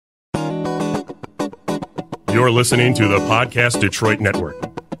You're listening to the Podcast Detroit Network.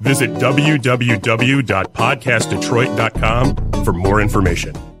 Visit www.podcastdetroit.com for more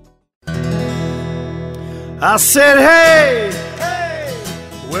information. I said, hey,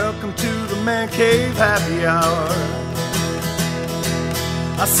 welcome to the Man Cave Happy Hour.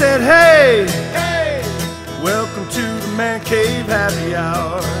 I said, hey, welcome to the Man Cave Happy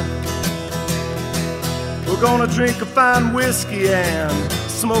Hour. We're gonna drink a fine whiskey and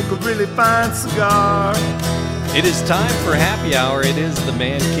smoke a really fine cigar. It is time for Happy Hour. It is the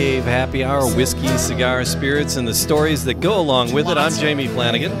Man Cave Happy Hour. Whiskey, cigar, spirits, and the stories that go along with it. I'm Jamie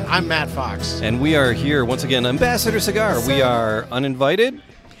Flanagan. I'm Matt Fox. And we are here once again, Ambassador Cigar. We are uninvited.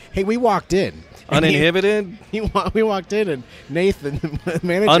 Hey, we walked in. Uninhibited. We walked in, and Nathan,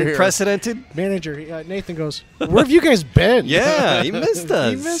 manager Unprecedented. here, manager Nathan goes, "Where have you guys been?" Yeah, he missed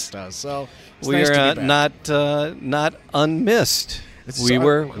us. He missed us. So it's we nice are to be back. not unmissed. We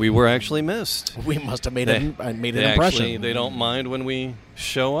were actually missed. We must have made an impression. Actually, they don't mind when we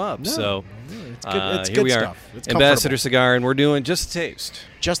show up. No, so it's good, it's here good we are, stuff. It's Ambassador Cigar, and we're doing just a taste.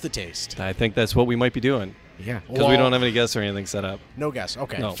 Just the taste. I think that's what we might be doing. Yeah, Because we don't have any guests or anything set up. No guests.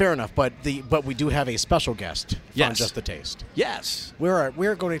 Okay, No. fair enough. But we do have a special guest on Yes. Just the Taste. Yes. We're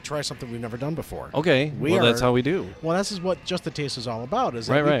going to try something we've never done before. Okay. That's how we do. Well, this is what Just the Taste is all about. Is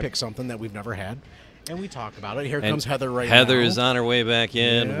that we pick something that we've never had, and we talk about it. Here comes Heather now. Heather is on her way back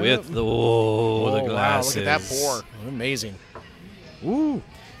in with the glasses. Wow, look at that pour. Amazing. Ooh.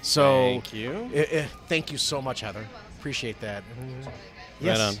 So Thank you. Thank you so much, Heather. Appreciate that.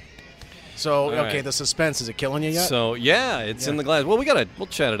 Right on. So, All okay, right. the suspense, is it killing you yet? So, it's in the glass. Well, we'll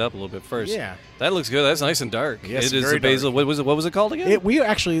chat it up a little bit first. Yeah. That looks good. That's nice and dark. Yes, it is very the basil. dark. What was it called again? Our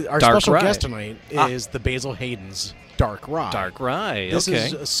Dark special Rye. guest tonight is the Basil Hayden's Dark Rye. Dark Rye. This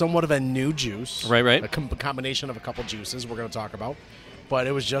okay. is somewhat of a new juice. Right. A combination of a couple juices we're going to talk about. But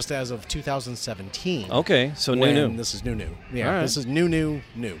it was just as of 2017. Okay, so when new. This is new. Yeah, All right. this is new.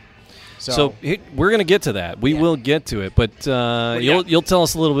 So we're going to get to that. We will get to it, but you'll tell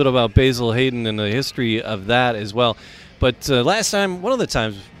us a little bit about Basil Hayden and the history of that as well. But last time, I don't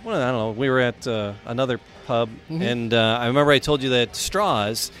know, we were at another pub, and I remember I told you that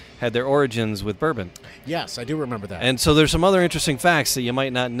straws had their origins with bourbon. Yes, I do remember that. And so there's some other interesting facts that you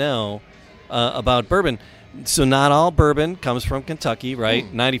might not know about bourbon. So not all bourbon comes from Kentucky, right?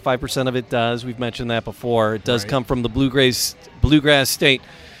 95% of it does. We've mentioned that before. It does come from the bluegrass state.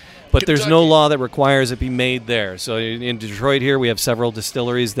 But there's no law that requires it be made there. So in Detroit here, we have several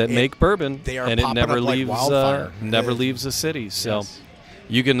distilleries that make bourbon, they are and it popping never up like leaves wildfire. leaves the city. So Yes.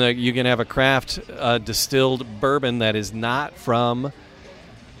 you can have a craft distilled bourbon that is not from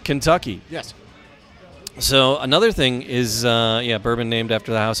Kentucky. Yes. So another thing is bourbon named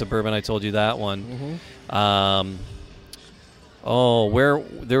after the House of Bourbon. I told you that one. Where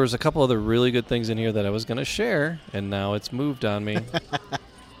there was a couple other really good things in here that I was going to share, and now it's moved on me.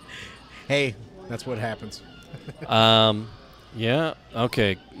 Hey, that's what happens. Yeah.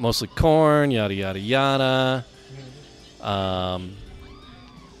 Okay. Mostly corn. Yada yada yada.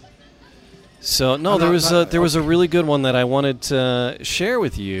 So no, there was a really good one that I wanted to share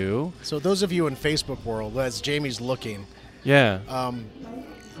with you. So those of you in Facebook world, as Jamie's looking, Yeah.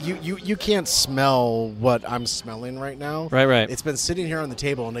 you can't smell what I'm smelling right now. Right. It's been sitting here on the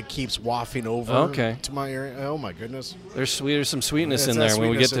table and it keeps wafting over to my area. Oh my goodness. There's some sweetness There's in that there when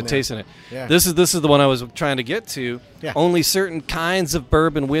we get to sweetness in there. tasting it. Yeah. This is the one I was trying to get to. Yeah. Only certain kinds of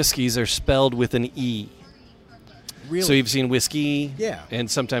bourbon whiskeys are spelled with an E. Really? So you've seen whiskey, Yeah. and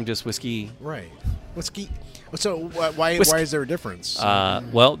sometimes just whiskey. Right. Whiskey. So why Whiskey. is there a difference?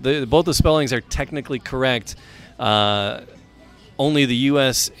 Well, both the spellings are technically correct. Only the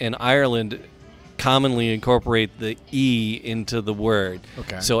U.S. and Ireland commonly incorporate the E into the word.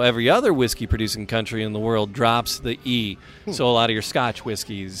 Okay. So every other whiskey-producing country in the world drops the E. So a lot of your Scotch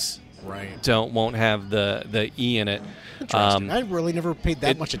whiskeys won't have the E in it. Interesting. I really never paid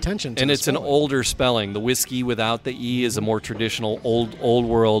that much attention to And the it's an spelling. older spelling. The whiskey without the E is a more traditional old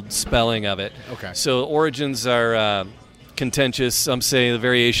world spelling of it. Okay. So origins are contentious. Some say the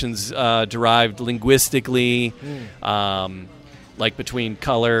variations derived linguistically, like between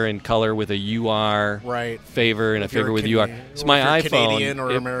color and color with a UR favor and If a favor you're with Can- UR. So my or if you're iPhone, Canadian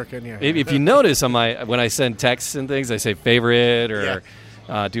or American, yeah. if you notice on when I send texts and things, I say favorite or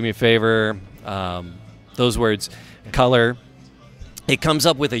do me a favor. Those words, color. It comes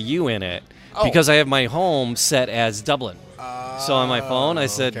up with a U in it because I have my home set as Dublin. So on my phone, I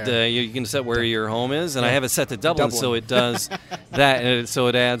said you can set where your home is, and I have it set to Dublin. So it does that, and so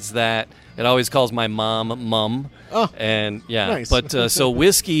it adds that. It always calls my mom. Oh, and yeah. Nice. But so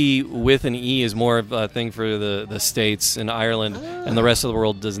whiskey with an E is more of a thing for the States and Ireland, and the rest of the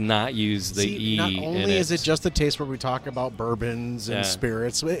world does not use the E. Not only is it just a taste where we talk about bourbons and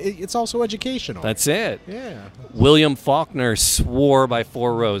spirits, it's also educational. That's it. Yeah. William Faulkner swore by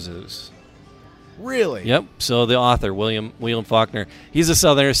 4 roses. Really? Yep. So the author, William Faulkner, he's a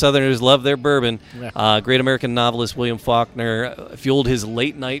Southerner. Southerners love their bourbon. Yeah. Great American novelist William Faulkner fueled his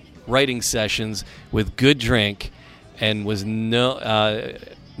late-night writing sessions with good drink, and was no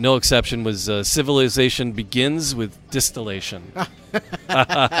exception. Was civilization begins with distillation.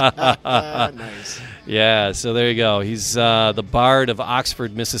 Nice. Yeah. So there you go. He's the Bard of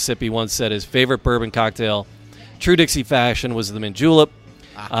Oxford, Mississippi. Once said his favorite bourbon cocktail, true Dixie fashion, was the mint julep.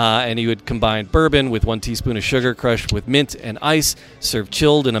 And he would combine bourbon with 1 teaspoon of sugar crushed with mint and ice, served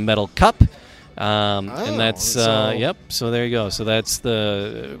chilled in a metal cup. And that's, yep, so there you go. So that's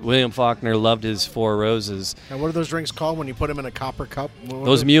the, William Faulkner loved his 4 roses. And what are those drinks called when you put them in a copper cup?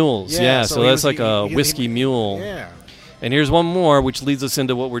 Those mules, yeah. So that's like a whiskey mule. Yeah. And here's one more, which leads us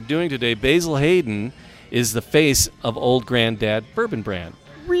into what we're doing today. Basil Hayden is the face of Old Granddad Bourbon Brand.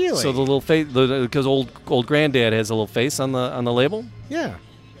 Really? So the little face, because old Granddad has a little face on the label. Yeah.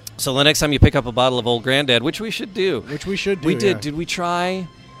 So the next time you pick up a bottle of Old Granddad, which we should do. We did. Yeah. Did we try?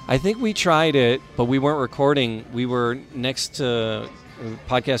 I think we tried it, but we weren't recording. We were next to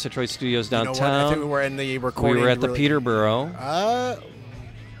Podcast Detroit Studios downtown. You know what? I think we were in the recording. We were at the Peterborough.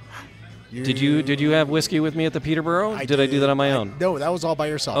 Did you have whiskey with me at the Peterborough? Did I do that on my own? No, that was all by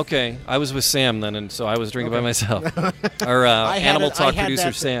yourself. Okay, I was with Sam then, and so I was drinking by myself. Our Animal Talk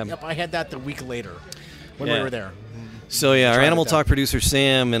producer Sam. Yep, I had that the week later when we were there. So yeah, our Animal Talk producer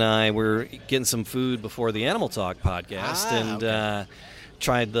Sam and I were getting some food before the Animal Talk podcast,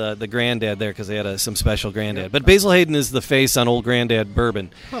 tried the Granddad there because they had some special Granddad. Yep. But Basil Hayden is the face on Old Granddad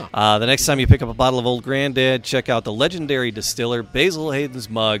bourbon. Huh. The next time you pick up a bottle of Old Granddad, check out the legendary distiller Basil Hayden's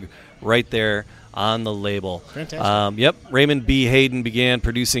mug right there on the label. Fantastic. Yep. Raymond B. Hayden began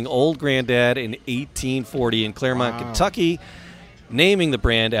producing Old Granddad in 1840 in Claremont, Kentucky, naming the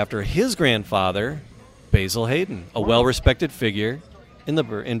brand after his grandfather, Basil Hayden, a well-respected figure in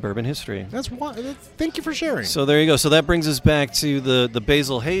bourbon history. Thank you for sharing. So there you go. So that brings us back to the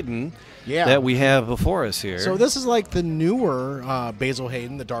Basil Hayden that we have before us here. So this is like the newer Basil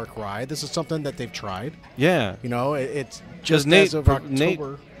Hayden, the dark rye. This is something that they've tried. Yeah. You know, it's just Nate, as of October.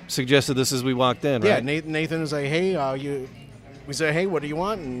 Nate suggested this as we walked in, yeah, right? Nathan is like, hey, we say, hey, what do you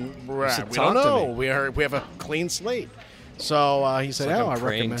want? And we don't know. We have a clean slate. So he said, I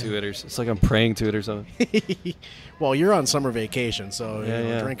recommend. It's like I'm praying to it or something. Well, you're on summer vacation, so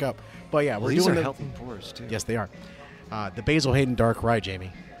drink up. But yeah, we're these doing are healthy pours too. Yes, they are. The Basil Hayden Dark Rye,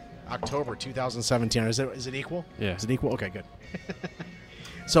 Jamie. October 2017. Is it equal? Yeah. Is it equal? Okay, good.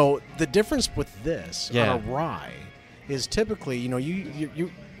 So the difference with this on a rye is typically, you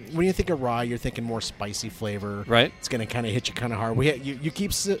when you think of rye, you're thinking more spicy flavor. Right. It's going to kind of hit you kind of hard. You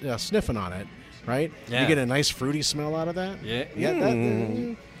keep sniffing on it. Right? Yeah. You get a nice fruity smell out of that? Yeah.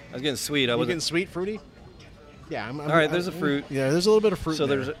 I was getting sweet. You getting sweet, fruity? Yeah. All right, there's a fruit. Yeah, there's a little bit of fruit So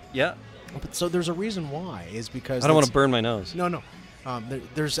there. So there's a reason why, is because... I don't want to burn my nose. No.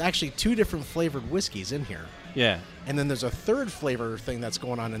 There's actually 2 different flavored whiskeys in here. Yeah. And then there's a third flavor thing that's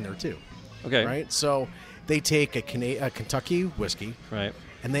going on in there, too. Okay. Right? So they take a Kentucky whiskey... Right.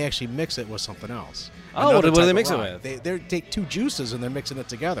 And they actually mix it with something else. Oh, what do they mix it with? They take 2 juices and they're mixing it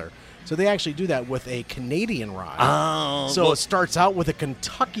together. So they actually do that with a Canadian rye. Oh, so it starts out with a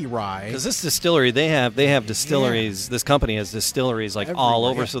Kentucky rye. Because this distillery, they have distilleries. Yeah. This company has distilleries all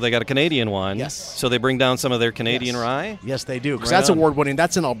over. Yeah. So they got a Canadian one. Yes. So they bring down some of their Canadian rye. Yes, they do. Because that's award-winning.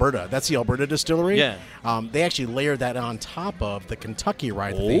 That's in Alberta. That's the Alberta distillery. Yeah. They actually layer that on top of the Kentucky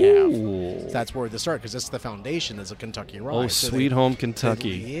rye that they have. So that's where they start, because it's the foundation is a Kentucky rye. Oh, so sweet home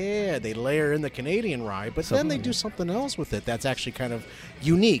Kentucky. They layer in the Canadian rye, but then they do something else with it that's actually kind of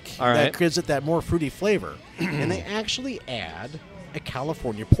unique. All right. That gives it that more fruity flavor. And they actually add a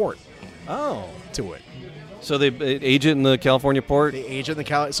California port to it. So they age it in the California port? They age it in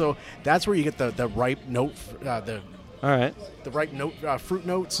the so that's where you get the ripe note, the ripe note, fruit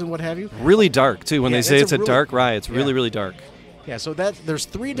notes and what have you. Really dark, too. When they say it's a dark rye, it's really, really dark. Yeah, so there's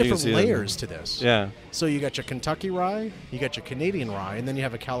 3 different layers to this. Yeah. So you got your Kentucky rye, you got your Canadian rye, and then you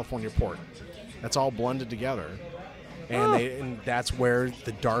have a California port. That's all blended together. And that's where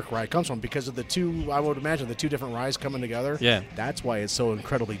the dark rye comes from, because of the 2, I would imagine, the 2 different ryes coming together. Yeah. That's why it's so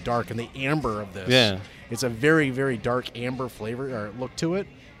incredibly dark. And the amber of this. Yeah. It's a very, very dark amber flavor or look to it.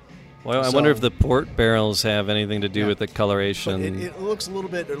 Well, I So- wonder if the port barrels have anything to do Yeah. with the But coloration. it looks a little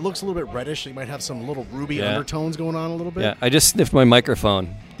bit. It looks a little bit reddish. You might have some little ruby Yeah. undertones going on a little bit. Yeah, I just sniffed my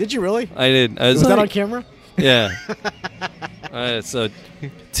microphone. Did you really? I did. I Was like, that on camera? Yeah. All right, so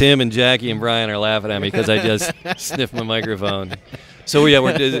Tim and Jackie and Brian are laughing at me because I just sniffed my microphone. So yeah,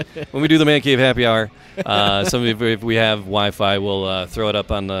 when we do the Man Cave Happy Hour, if we have Wi-Fi, we'll throw it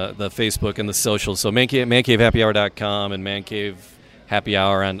up on the Facebook and the socials. So mancavehappyhour.com and Man Cave Happy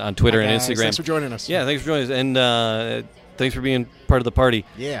Hour on Twitter Hi, and guys. Instagram. Thanks for joining us. Yeah, thanks for joining us, and thanks for being part of the party.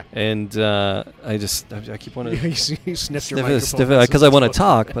 Yeah. And I keep wanting to you sniffed your sniff microphone. it because I want to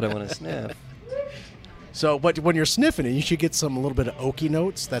talk, but I want to sniff. So, but when you're sniffing it, you should get some a little bit of oaky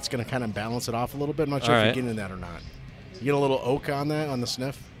notes. That's going to kind of balance it off a little bit. I'm not sure All if right. you're getting that or not. You get a little oak on that on the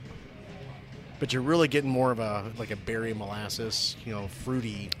sniff, but you're really getting more of a like a berry molasses,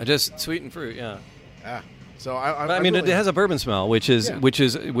 fruity. Just sweet and fruit, yeah. So But, I mean, really, it has a bourbon smell, which is Yeah. which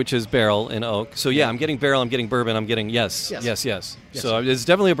is barrel and oak. So yeah, I'm getting barrel, I'm getting bourbon, I'm getting yes. Yes. So it's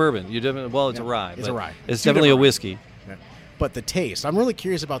definitely a bourbon. It's a rye. It's but a rye. It's Two definitely a different whiskey. Yeah. But the taste, I'm really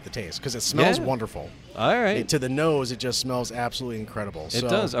curious about the taste because it smells Yeah. wonderful. All right. To the nose, it just smells absolutely incredible. It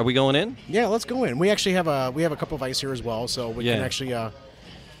does. Are we going in? Yeah, let's go in. We actually have a couple of ice here as well, so we Yeah. can actually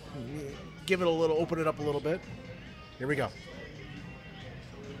give it a little, open it up a little bit. Here we go.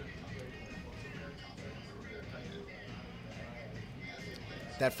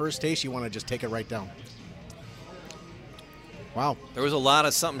 That first taste, you want to just take it right down. Wow. There was a lot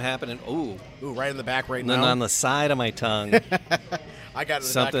of something happening. Ooh. Ooh, right in the back right And then now. on the side of my tongue. I got it in the back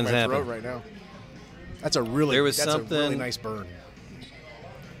Something's of my throat happened. right now. That's a really, There was that's a really something- nice burn.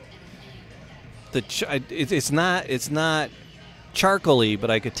 It's not charcoaly,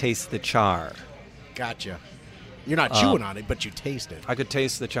 but I could taste the char. Gotcha. You're not chewing on it, but you taste it. I could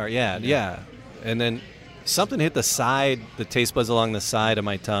taste the char. Yeah. And then something hit the side, the taste buds along the side of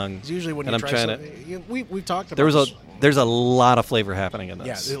my tongue. It's usually when and you I'm try trying something. We've talked about There's this. there's a lot of flavor happening in Yeah,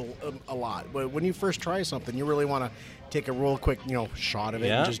 this. a lot. But when you first try something, you really want to take a real quick, shot of it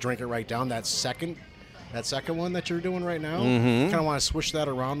Yeah. and just drink it right down. That second one that you're doing right now, Mm-hmm. kind of want to swish that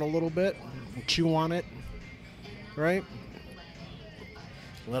around a little bit, chew on it, right?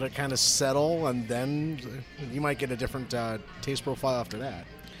 Let it kind of settle, and then you might get a different taste profile after that.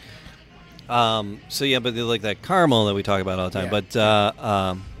 So yeah, but like that caramel that we talk about all the time. Yeah.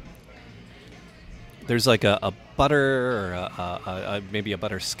 But there's like a butter or maybe a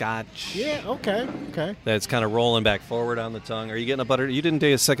butterscotch. Yeah. Okay. That's kind of rolling back forward on the tongue. Are you getting a butter? You didn't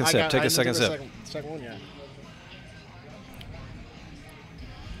take a second sip. Take I a second took sip. Second one, yeah.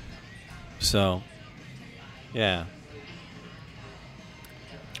 So, yeah.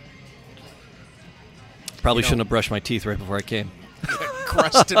 Probably shouldn't have brushed my teeth right before I came.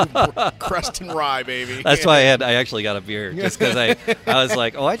 crust and rye, baby. That's why I actually got a beer, just because I was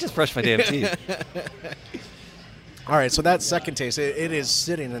like, oh, I just brushed my damn teeth. All right, so that second taste, it is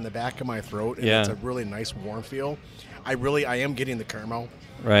sitting in the back of my throat, and Yeah. it's a really nice warm feel. I am getting the caramel,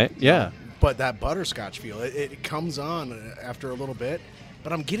 Right? Yeah. but that butterscotch feel, it comes on after a little bit.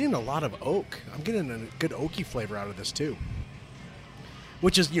 But I'm getting a lot of oak. I'm getting a good oaky flavor out of this too,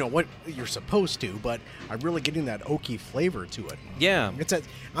 which is what you're supposed to. But I'm really getting that oaky flavor to it. Yeah. It's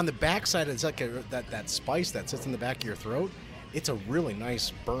on the backside. It's like that spice that sits in the back of your throat. It's a really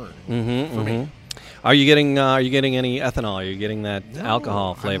nice burn for me. Are you getting any ethanol? Are you getting that No,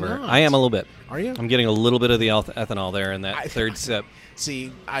 alcohol I'm flavor? not. I am a little bit. Are you? I'm getting a little bit of the ethanol there in that third sip.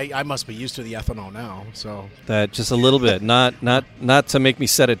 See, I must be used to the ethanol now. So That just a little bit, not to make me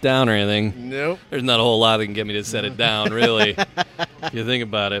set it down or anything. nope. There's not a whole lot that can get me to set it down, really. If you think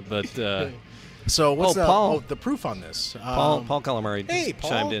about it, but So what's Paul. the proof on this? Paul Calamari hey, just Paul.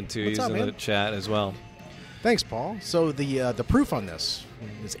 chimed in too. What's He's up, in the man? chat as well. Thanks, Paul. So the proof on this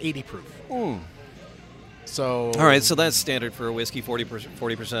is 80 proof. So All right, so that's standard for a whiskey,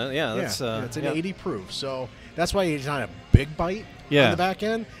 40%. Yeah, that's it's an yeah. 80 proof. So that's why it's not a big bite Yeah. on the back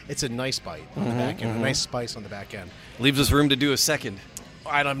end. It's a nice bite on the back end, a nice spice on the back end. Leaves us room to do a second.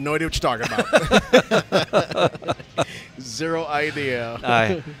 I have no idea what you're talking about. Zero idea.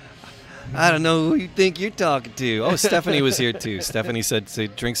 I don't know who you think you're talking to. Oh, Stephanie was here too. Stephanie said, "Say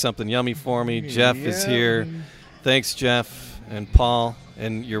drink something yummy for me." Jeff is Yeah. here. Thanks, Jeff and Paul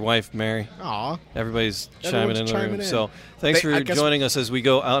and your wife Mary. Aw. Everybody's chiming Everyone's in the chiming room. in. So thanks I for guess- joining us as we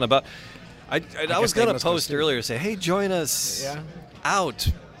go out and about. I was guess they gonna must have post seen. earlier, say, "Hey, join us Yeah. out,"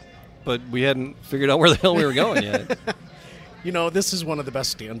 but we hadn't figured out where the hell we were going yet. This is one of the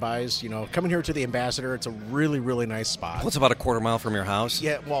best standbys. Coming here to the Ambassador, it's a really, really nice spot. Well, it's about a quarter mile from your house.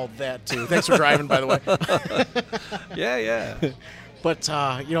 Yeah, well, that too. Thanks for driving, by the way. Yeah. But,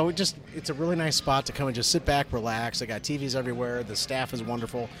 it's a really nice spot to come and just sit back, relax. They got TVs everywhere. The staff is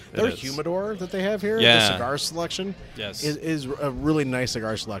wonderful. Their humidor that they have here, the cigar selection, is a really nice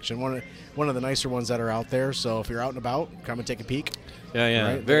cigar selection. One of the nicer ones that are out there. So if you're out and about, come and take a peek.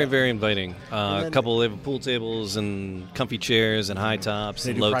 Yeah. Right? Very, very inviting. A couple of pool tables and comfy chairs and high tops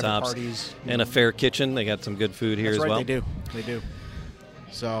and low tops. Parties. And a fair kitchen. They got some good food here as well. They do.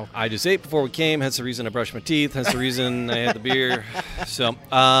 So I just ate before we came. Hence the reason I brushed my teeth. Hence the reason I had the beer. So,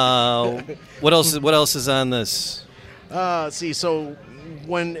 what else? What else is on this? See, so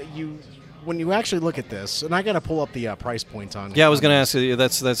when you actually look at this, and I got to pull up the price point on. Yeah, I was going to ask you.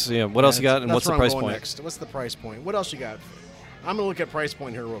 That's what else you got, and what's the price point? Next. What's the price point? What else you got? I'm going to look at price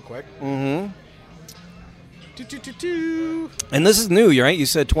point here real quick. Mm-hmm. And this is new, right? You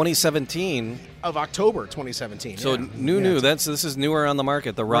said 2017 of October 2017. So new. This is newer on the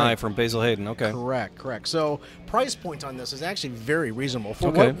market. The rye from Basil Hayden. Okay, correct. So price point on this is actually very reasonable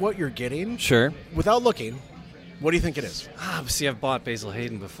for what you're getting. Sure. Without looking, what do you think it is? See, I've bought Basil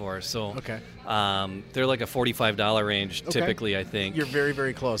Hayden before, so okay. They're like a $45 range typically. I think you're very,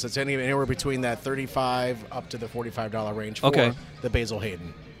 very close. It's anywhere between that $35 up to the $45 range for the Basil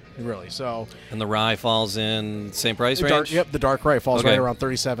Hayden. Really, so and the rye falls in same price range. The dark rye falls right around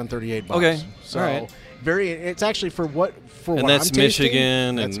 $37-$38. Okay, so all right. It's actually for what and that's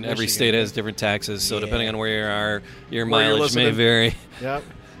Michigan, and every state has different taxes. So depending on where you are, your mileage may vary. Yep.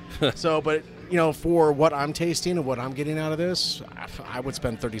 So, but for what I'm tasting and what I'm getting out of this, I would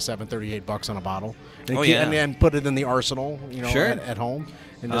spend $37-$38 on a bottle. And put it in the arsenal, at home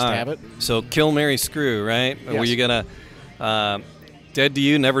and just have it. So kill, marry, screw, right? Yes. Were you gonna? Dead to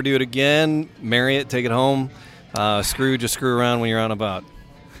you, never do it again. Marry it, take it home. Just screw around when you're on about.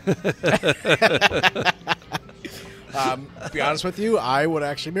 Be honest with you, I would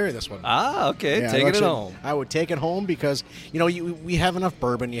actually marry this one. Okay. Taking it home. I would take it home because, we have enough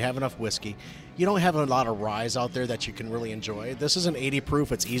bourbon, you have enough whiskey. You don't have a lot of ryes out there that you can really enjoy. This is an 80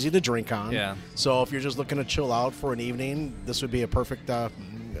 proof. It's easy to drink on. Yeah. So if you're just looking to chill out for an evening, this would be a perfect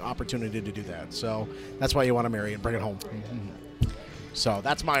opportunity to do that. So that's why you want to marry and bring it home. Mm-hmm. So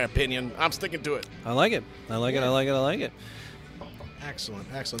that's my opinion. I'm sticking to it. I like it. I like it. Excellent.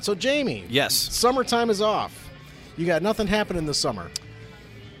 So, Jamie. Yes. Summertime is off. You got nothing happening this summer.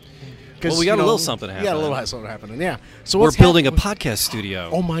 Well, we got a little something happening. Yeah, a little something happening, yeah. So we're building a podcast studio.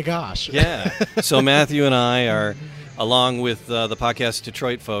 Oh, my gosh. Yeah. So Matthew and I are, along with the Podcast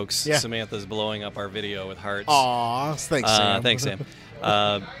Detroit folks, Samantha's blowing up our video with hearts. Aw, thanks, Sam. Thanks, Sam.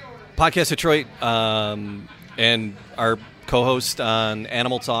 Podcast Detroit and our co-host on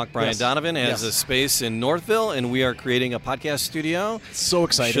Animal Talk, Brian Donovan, has a space in Northville, and we are creating a podcast studio. So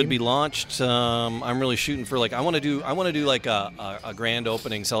exciting! Should be launched. I'm really shooting for I want to do like a grand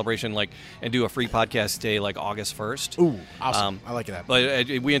opening celebration, and do a free podcast day August 1st. Ooh, awesome! I like that. But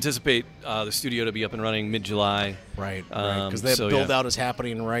we anticipate the studio to be up and running mid-July. Right. Because the build-out is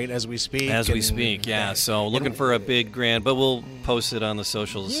happening right as we speak. Yeah. So looking for a big grand, but we'll post it on the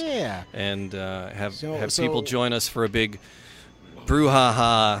socials. Yeah. And have people join us for a big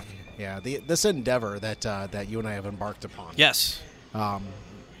brouhaha. Yeah. This endeavor that you and I have embarked upon. Yes.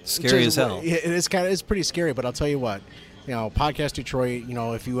 Scary as hell. It's pretty scary, but I'll tell you what. Podcast Detroit.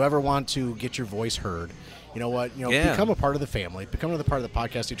 If you ever want to get your voice heard. You know what? Become a part of the family. Become another part of the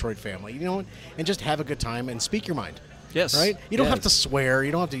Podcast Detroit family. And just have a good time and speak your mind. Yes. Right? You don't have to swear.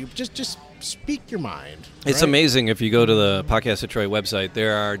 You don't have to. Just speak your mind. It's amazing if you go to the Podcast Detroit website.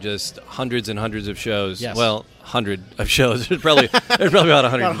 There are just hundreds and hundreds of shows. Yes. Well, 100 of shows. There's probably about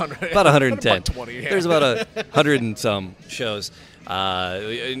 100. About 110. About 20, yeah. There's about 100 and some shows.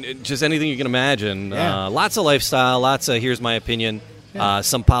 Just anything you can imagine. Yeah. Lots of lifestyle. Lots of here's my opinion. Yeah.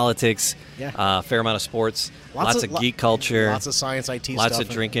 Some politics. Yeah. Fair amount of sports. Lots of geek culture. Lots of science, IT stuff. Lots of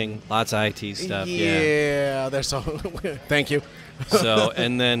drinking. Lots of IT stuff. Yeah. There's so. Thank you. So,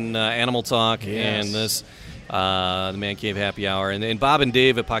 and then Animal Talk and this, the Man Cave Happy Hour. And Bob and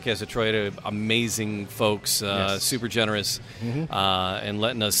Dave at Podcast Detroit are amazing folks, super generous, and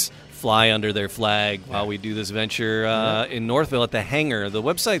letting us fly under their flag while we do this venture in Northville at the Hangar. The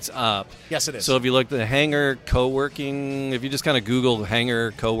website's up. Yes, it is. So if you look at the Hangar Co-working, if you just kind of Google Hangar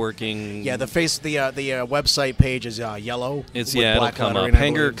Co-working. Yeah, the website page is yellow. It'll come up.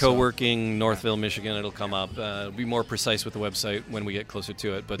 Hangar Co-working, Northville, Michigan. It'll come up. It'll be more precise with the website when we get closer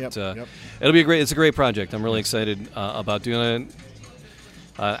to it. But it'll be it's a great project. I'm really excited about doing an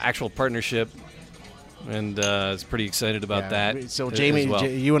actual partnership. And it's pretty excited about that. So, Jamie,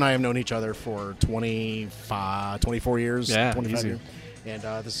 you and I have known each other for 24 years. Yeah, 25 years. And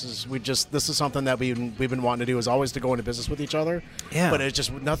this is something that we've been wanting to do, is always to go into business with each other. Yeah. But it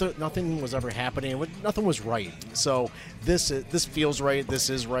just nothing was ever happening. Nothing was right. So this feels right.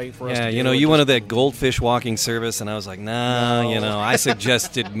 This is right for us. Yeah, to you do. know, It you just- wanted that goldfish walking service, and I was like, nah, No. you know, I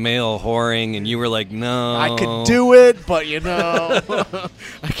suggested male whoring, and you were like, no. I could do it, but you know,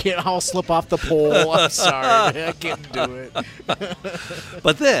 I can't. I'll slip off the pole. I'm sorry, I can't do it.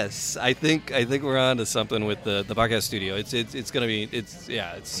 But this, I think we're on to something with the podcast studio. It's going to be, it's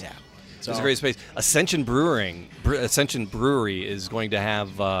So, a great space. Ascension Brewery is going to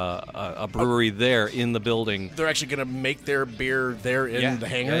have a brewery there in the building. they're actually going to make their beer there in the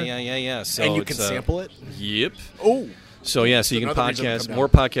hangar. Yeah. So And you can sample it. Yep. Oh, So yeah, so you can Another reason to come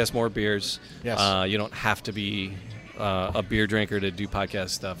podcast, more beers. Yes. You don't have to be a beer drinker to do podcast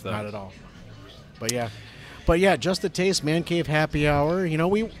stuff, though. not at all. But yeah, Just a Taste, Man Cave Happy Hour. You know,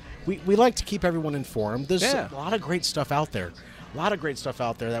 we like to keep everyone informed. There's Yeah. a lot of great stuff out there.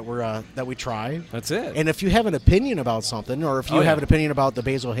 That we try. That's it. And if you have an opinion about something, or if you have an opinion about the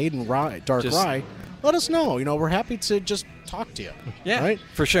Basil Hayden dark rye, let us know. You know, we're happy to just talk to you. Yeah, Right?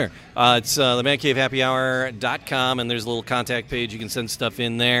 for sure. It's themancave.happyhour.com, and there's a little contact page. You can send stuff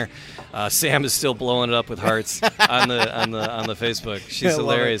in there. Sam is still blowing it up with hearts on the Facebook. She's I love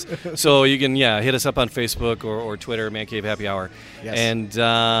hilarious. So you can hit us up on Facebook or Twitter, Man Cave Happy Hour. Yes. And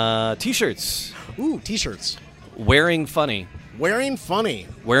T-shirts. Ooh, T-shirts. Wearing Funny. Wearing Funny.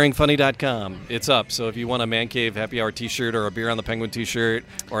 Wearingfunny.com. It's up. So if you want a Man Cave Happy Hour T-shirt or a Beer on the Penguin T-shirt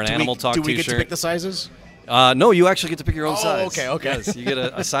or an Animal Talk Do T-shirt. we get to pick the sizes? No, you actually get to pick your own Oh, size. okay. Yes, you get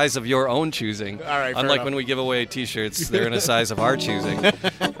a size of your own choosing. All right, fair Unlike enough. when we give away T-shirts, they're in a size of our choosing.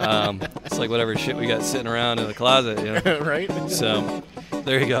 It's like whatever shit we got sitting around in the closet, you know. Right? So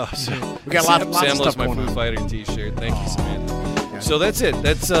there you go. So, We got lots of Sam loves stuff my going Foo on. Fighter T-shirt. Thank you, Samantha. So that's it.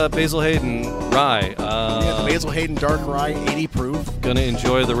 That's Basil Hayden Rye. The Basil Hayden Dark Rye, 80 proof. Gonna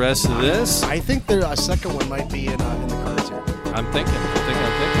enjoy the rest of this. I think a second one might be in the cards here. I'm thinking.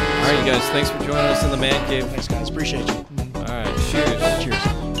 All right, you guys. Thanks for joining us in the Man Cave. Thanks, guys. Appreciate you. All right. Cheers. Cheers.